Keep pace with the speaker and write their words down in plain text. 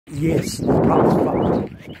Yes, Boxfather.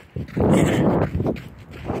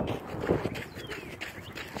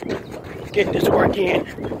 Getting this work in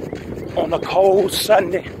on a cold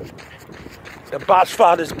Sunday. The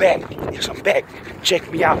Boxfather's back. Yes, I'm back.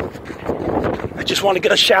 Check me out. I just want to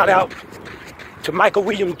get a shout out to Michael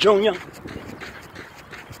Williams Jr.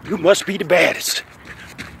 You must be the baddest.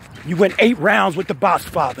 You went 8 rounds with the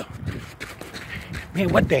Boxfather. Man,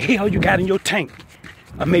 what the hell you got in your tank?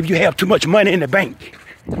 Or maybe you have too much money in the bank.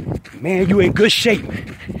 Man, you in good shape.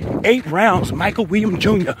 8 rounds, Michael Williams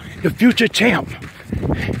Jr., the future champ.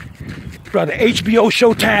 Brother, HBO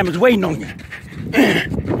Showtime is waiting on you.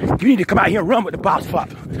 You need to come out here and run with the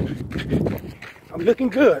Boxfather. I'm looking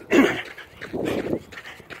good.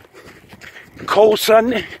 Cold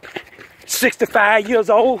Sunday, 65 years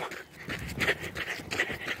old.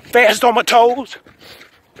 Fast on my toes.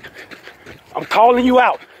 I'm calling you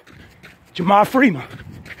out. Jamal Freeman.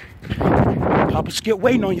 Papa Skip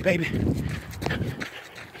waiting on you, baby.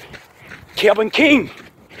 Kevin King.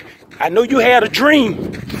 I know you had a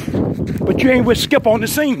dream, but you ain't with Skip on the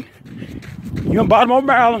scene. You in Baltimore,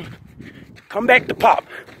 Maryland. Come back to Pop.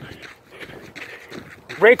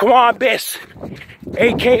 Raekwon Best,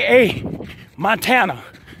 a.k.a. Montana.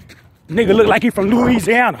 Nigga look like he from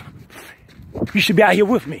Louisiana. You should be out here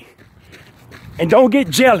with me. And don't get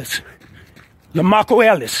jealous. LaMarco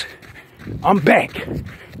Ellis. I'm back.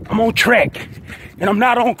 I'm on track. And I'm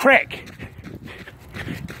not on crack.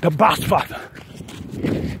 The Boxfather.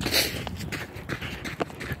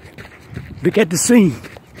 Look at the scene.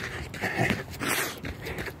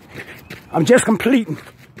 I'm just completing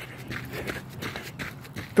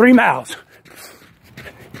 3 miles.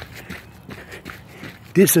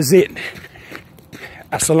 This is it.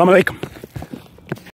 Assalamu alaikum.